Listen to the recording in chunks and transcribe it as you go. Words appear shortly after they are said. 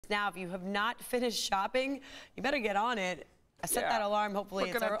now. If you have not finished shopping, you better get on it. I set that alarm. Hopefully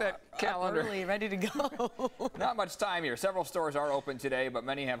Looking it's at that calendar. early, ready to go. Not much time here. Several stores are open today, but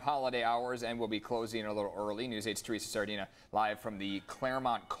many have holiday hours and will be closing a little early. News 8's Teresa Sardina live from the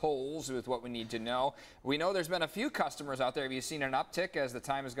Claremont Kohls with what we need to know. We know there's been a few customers out there. Have you seen an uptick as the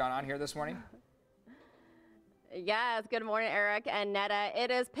time has gone on here this morning? Yes, good morning, Eric and Netta.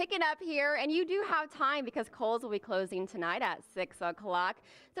 It is picking up here, and you do have time because Kohl's will be closing tonight at 6 o'clock.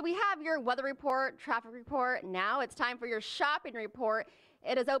 So we have your weather report, traffic report. Now it's time for your shopping report.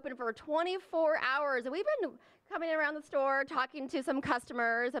 It is open for 24 hours, and we've been coming around the store talking to some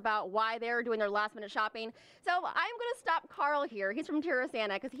customers about why they're doing their last-minute shopping. So I'm going to stop Carl here. He's from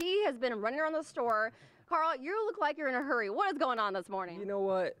Terrasana because he has been running around the store. Carl, you look like you're in a hurry. What is going on this morning? You know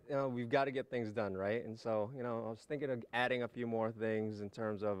what? We've got to get things done, right? And so, I was thinking of adding a few more things in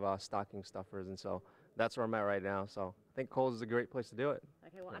terms of stocking stuffers, and so that's where I'm at right now. So I think Kohl's is a great place to do it.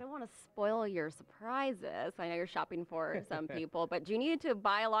 Okay, well, I don't want to spoil your surprises. I know you're shopping for some people, but do you need to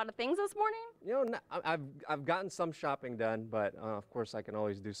buy a lot of things this morning? I've gotten some shopping done, but of course I can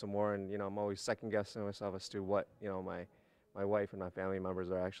always do some more, and I'm always second guessing myself as to what my wife and my family members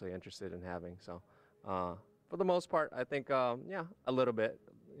are actually interested in having. So. For the most part, I think, yeah, a little bit.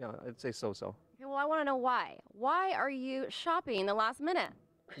 I'd say so-so. Okay, well, I want to know why. Why are you shopping the last minute?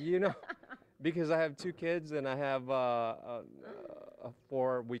 Because I have 2 kids and I have a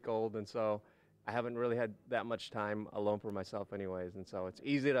 4-week-old, and so I haven't really had that much time alone for myself anyways, and so it's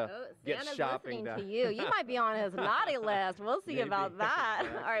easy to get shopping done. To you. You might be on his naughty list. We'll see about that.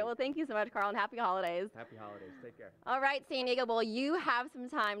 Exactly. All right, well, thank you so much, Carl, and happy holidays. Happy holidays. Take care. All right, San Diego, well, you have some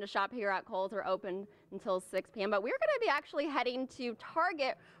time to shop here at Kohl's. We're open until 6 p.m., but we're going to be actually heading to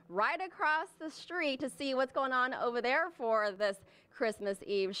Target right across the street to see what's going on over there for this Christmas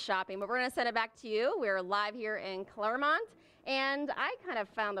Eve shopping. But we're going to send it back to you. We're live here in Claremont, and I kind of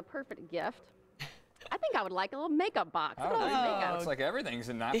found the perfect gift. I think I would like a little makeup box. Oh, looks like everything's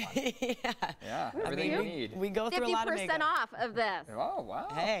in that one. Yeah, everything you need. We go through a lot of makeup. 50% off of this. Oh, wow.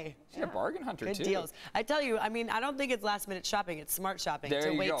 Hey. She's a bargain hunter, Good too. deals. I tell you, I don't think it's last-minute shopping. It's smart shopping.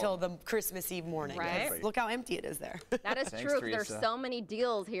 There you wait go. till the Christmas Eve morning. Right. Look how empty it is there. That is Thanks, true. Teresa. There's so many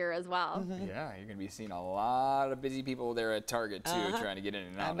deals here as well. Yeah, you're going to be seeing a lot of busy people there at Target, too, trying to get in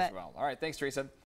and out as well. All right, thanks, Teresa.